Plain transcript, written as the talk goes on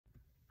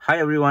Hi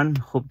everyone,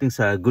 hope things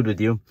are good with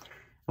you.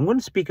 I'm going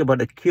to speak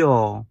about a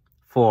cure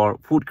for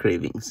food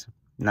cravings.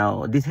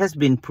 Now, this has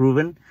been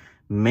proven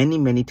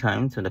many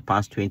times in the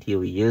past 20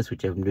 over years,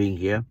 which I'm doing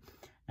here.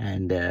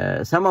 And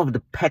some of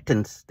the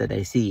patterns that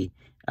I see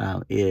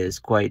is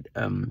quite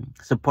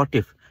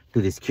supportive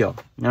to this cure.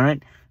 All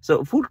right.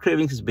 So, food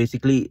cravings is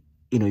basically,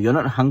 you're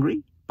not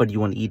hungry, but you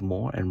want to eat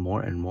more and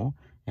more and more.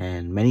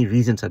 And many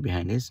reasons are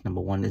behind this.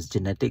 Number one is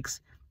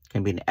genetics,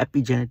 can be an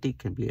epigenetic,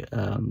 can be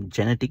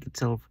genetic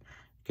itself,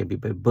 can be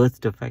by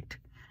birth defect.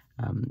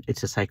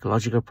 It's a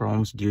psychological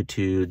problems due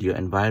to your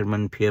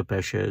environment, peer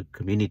pressure,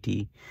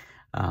 community.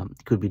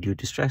 Could be due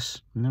to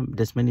stress.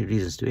 There's many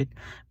reasons to it.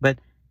 But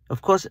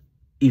of course,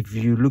 if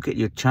you look at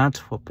your charts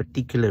for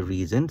particular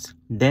reasons,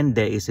 then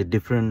there is a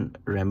different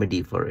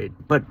remedy for it.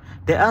 But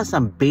there are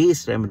some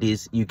base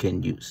remedies you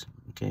can use.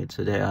 Okay,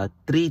 so there are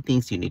three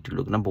things you need to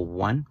look. Number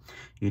one,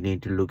 you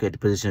need to look at the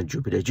position of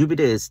Jupiter.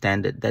 Jupiter is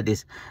standard. That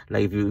is,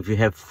 like if you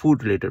have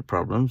food related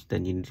problems,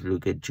 then you need to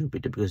look at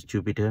Jupiter, because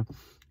Jupiter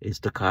is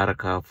the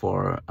karaka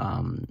for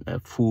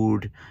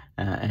food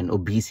and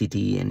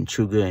obesity and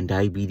sugar and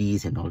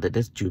diabetes and all that.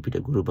 That's Jupiter,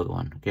 Guru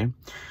Bhagavan. Okay.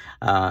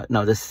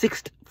 Now the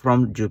sixth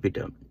from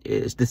Jupiter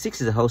is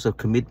the house of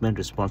commitment,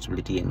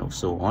 responsibility, and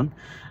so on.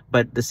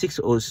 But the sixth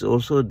is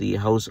also the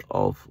house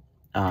of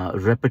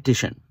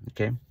repetition.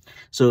 Okay,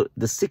 so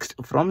the sixth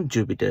from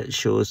Jupiter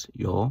shows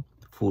your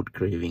food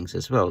cravings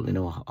as well.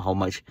 How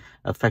much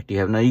effect you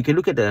have. Now you can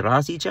look at the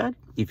Rasi chart.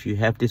 If you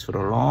have this for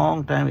a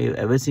long time,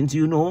 ever since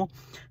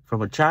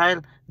from a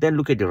child, then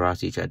look at your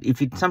Rasi chart.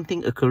 If it's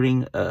something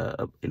occurring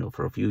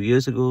for a few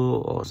years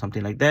ago or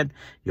something like that,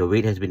 your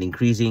weight has been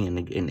increasing,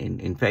 and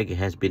in fact it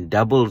has been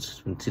doubled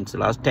since the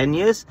last 10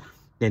 years,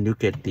 then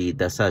look at the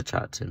Dasa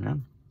charts.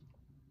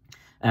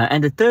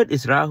 And the third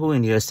is Rahu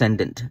in your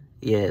ascendant.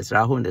 Yes,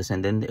 Rahu in the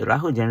ascendant.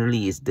 Rahu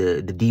generally is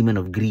the demon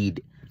of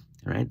greed,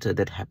 right? So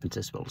that happens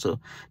as well. So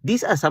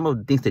these are some of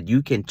the things that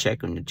you can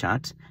check on your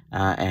charts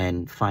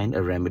and find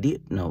a remedy.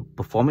 Now,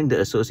 performing the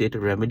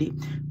associated remedy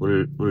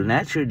will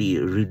naturally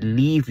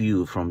relieve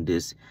you from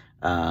this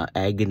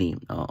agony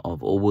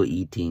of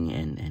overeating,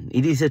 and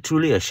it is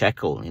truly a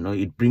shackle.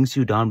 It brings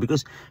you down,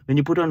 because when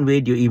you put on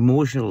weight, your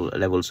emotional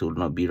levels will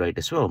not be right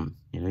as well.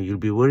 You'll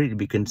be worried, you'll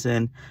be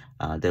concerned.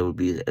 There will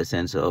be a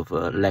sense of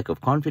lack of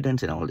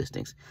confidence and all these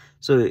things.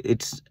 So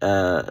it's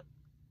those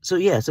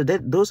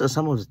are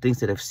some of the things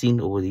that I've seen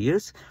over the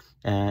years.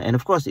 And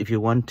of course, if you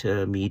want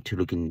me to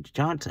look in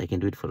charts, I can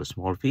do it for a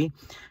small fee.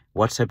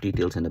 WhatsApp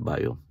details in the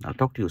bio. I'll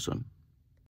talk to you soon.